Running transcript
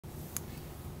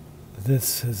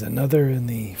This is another in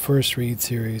the first read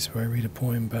series where I read a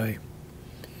poem by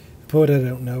a poet I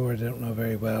don't know or I don't know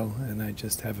very well, and I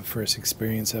just have a first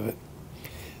experience of it.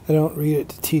 I don't read it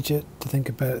to teach it, to think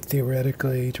about it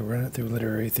theoretically, to run it through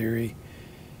literary theory.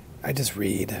 I just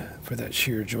read for that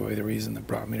sheer joy, the reason that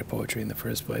brought me to poetry in the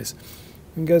first place.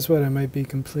 And guess what? I might be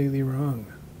completely wrong.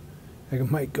 I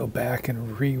might go back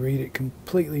and reread it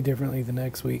completely differently the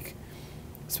next week,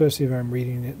 especially if I'm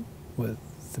reading it with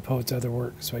the poet's other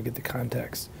work, so I get the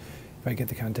context. If I get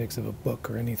the context of a book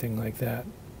or anything like that.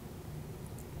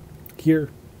 Here,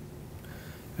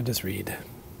 I just read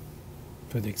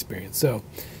for the experience. So,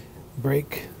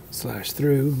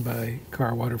 Break/Through by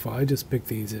Cara Waterfall. I just pick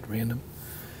these at random.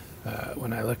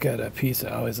 When I look at a piece,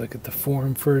 I always look at the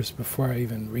form first before I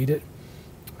even read it.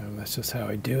 That's just how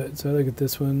I do it. So I look at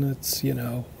this one. It's,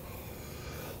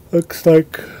 looks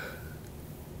like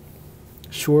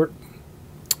short,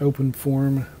 open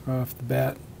form off the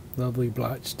bat. Lovely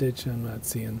blotch stitch. I'm not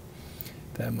seeing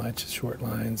that much. Short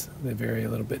lines. They vary a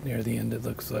little bit near the end, it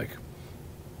looks like.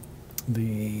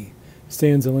 The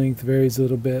stanza length varies a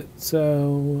little bit,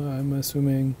 so I'm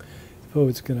assuming the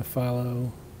poet's going to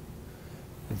follow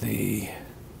the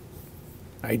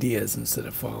ideas instead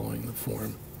of following the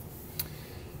form.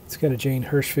 It's got a Jane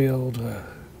Hirschfield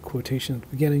quotation at the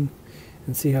beginning.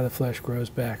 And see how the flesh grows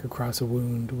back across a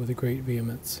wound with a great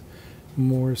vehemence,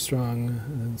 more strong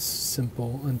than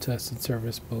simple, untested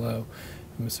surface below.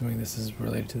 I'm assuming this is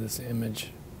related to this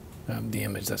image. The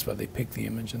image, that's why they picked the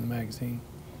image in the magazine.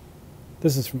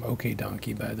 This is from OK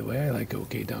Donkey, by the way. I like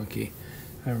OK Donkey.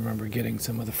 I remember getting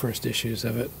some of the first issues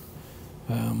of it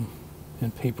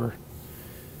in paper.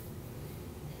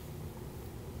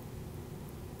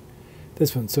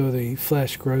 This one, so the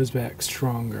flesh grows back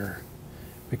stronger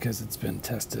because it's been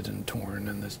tested and torn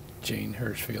in this Jane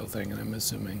Hirschfield thing, and I'm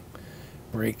assuming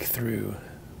breakthrough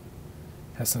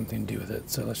has something to do with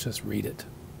it. So let's just read it.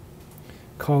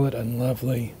 Call it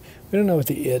unlovely. We don't know what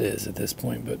the it is at this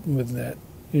point, but with that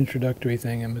introductory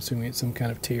thing, I'm assuming it's some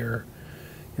kind of tear,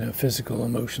 physical,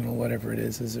 emotional, whatever it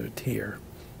is a tear.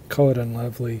 Call it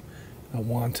unlovely, a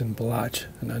wanton blotch,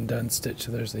 an undone stitch.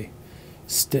 So there's the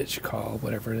stitch call,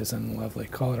 whatever it is, unlovely.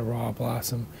 Call it a raw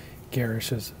blossom,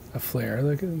 garish as a flare.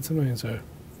 Like sometimes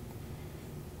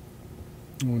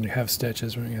when you have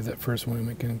stitches, when you have that first wound,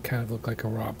 it can kind of look like a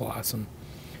raw blossom,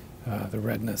 the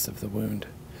redness of the wound.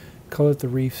 Call it the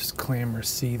reef's clamor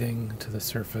seething to the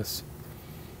surface.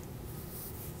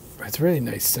 It's a really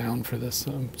nice sound for this.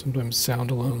 Sometimes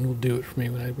sound alone will do it for me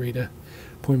when I read a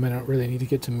poem. I don't really need to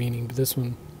get to meaning, but this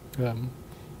one,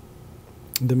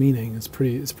 the meaning is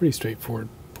it's pretty straightforward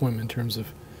poem in terms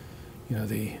of,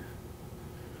 the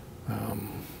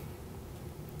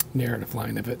narrative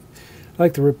line of it. I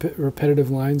like the repetitive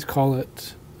lines. Call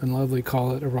it unlovely,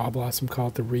 call it a raw blossom, call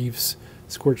it the reef's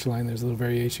scorched line. There's a little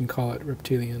variation. Call it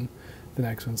reptilian, the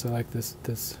next one. So I like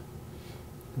this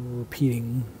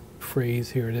repeating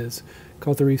phrase. Here it is.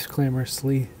 Call it the reef's clamor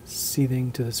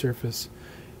seething to the surface,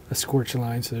 a scorched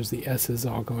line. So there's the S's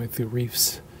all going through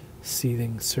reef's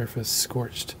seething surface,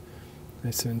 scorched.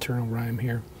 Nice internal rhyme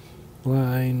here.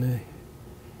 Line,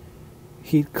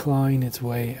 heat clawing its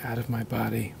way out of my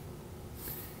body.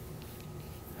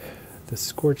 The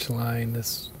scorched line,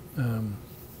 this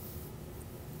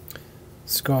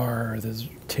scar, this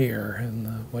tear,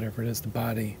 and whatever it is, the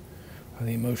body, or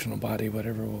the emotional body,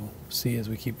 whatever we'll see as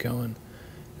we keep going.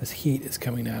 This heat is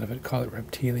coming out of it. Call it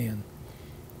reptilian,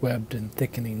 webbed and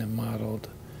thickening a mottled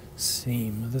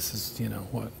seam. This is,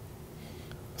 what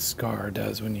a scar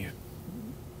does when you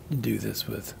do this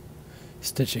with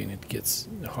stitching. It gets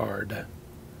hard.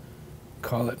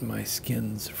 Call it my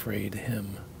skin's frayed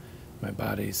hymn, my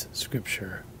body's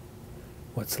scripture,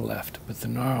 what's left but the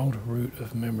gnarled root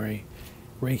of memory,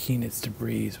 raking its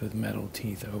debris with metal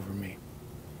teeth over me.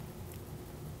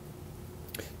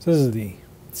 So this is the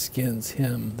skin's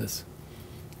hymn, this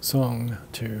song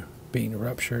to being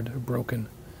ruptured or broken.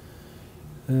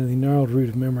 The gnarled root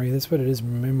of memory, that's what it is,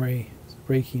 memory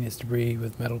raking its debris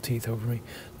with metal teeth over me.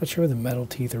 Not sure the metal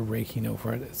teeth are raking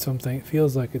over it. It's something, it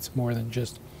feels like it's more than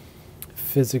just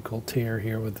physical tear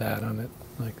here with that on it,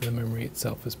 like the memory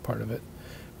itself is part of it,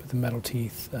 but the metal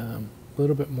teeth, a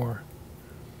little bit more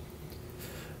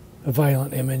a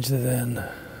violent image than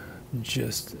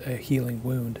just a healing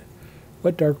wound.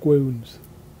 What dark wounds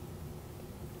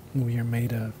we are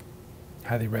made of,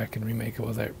 how they wreck and remake.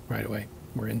 Well, that right away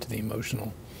we're into the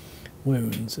emotional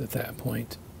wounds at that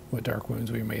point. What dark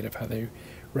wounds we are made of, how they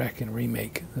wreck and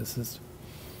remake. This is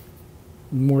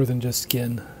more than just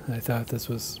skin. I thought this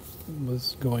was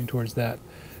going towards that.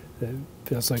 It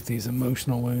feels like these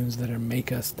emotional wounds that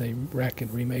make us, they wreck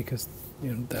and remake us.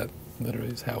 That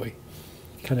literally is how we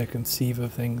kind of conceive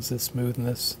of things, the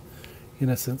smoothness,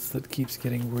 innocence that keeps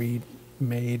getting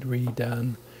remade,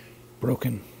 redone,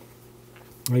 broken.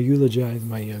 I eulogize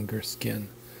my younger skin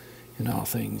in all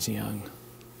things young.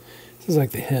 This is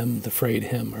like the hymn, the frayed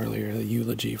hymn earlier, the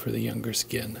eulogy for the younger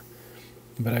skin.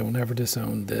 But I will never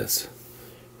disown this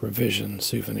revision,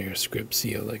 souvenir, script,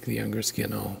 seal, like the younger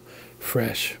skin, all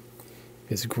fresh,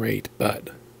 is great, but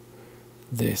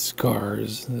the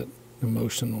scars, the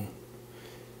emotional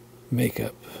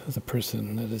makeup of the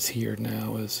person that is here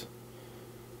now is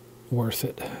worth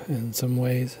it in some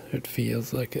ways. It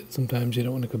feels like it. Sometimes you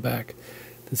don't want to go back.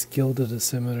 This gilded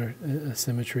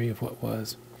asymmetry of what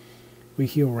was. We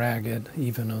heal ragged,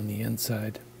 even on the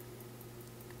inside.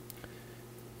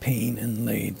 Pain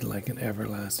inlaid like an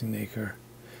everlasting nacre.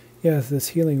 Yes, this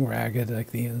healing ragged,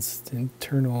 like the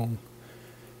internal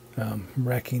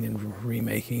wrecking and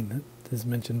remaking that is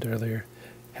mentioned earlier,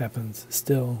 happens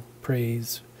still.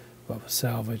 Praise what was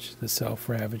salvaged, the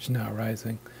self-ravaged now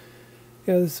rising.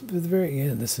 Yeah, at the very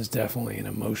end, this is definitely an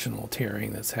emotional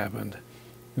tearing that's happened.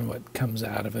 And what comes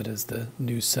out of it is the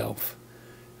new self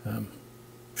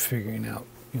figuring out,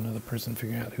 the person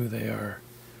figuring out who they are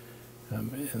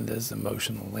in this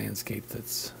emotional landscape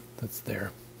that's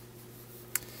there.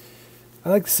 I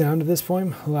like the sound of this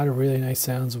poem. A lot of really nice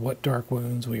sounds. What dark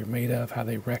wounds we are made of, how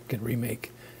they wreck and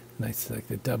remake. Nice, like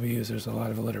the W's. There's a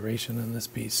lot of alliteration in this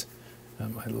piece. I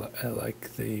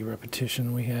like the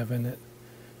repetition we have in it.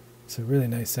 It's a really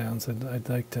nice sounds. I'd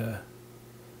like to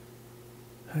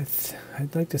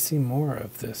see more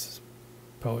of this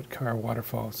poet Cara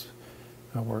Waterfall's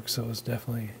work. So it's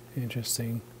definitely an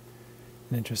interesting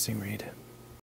read.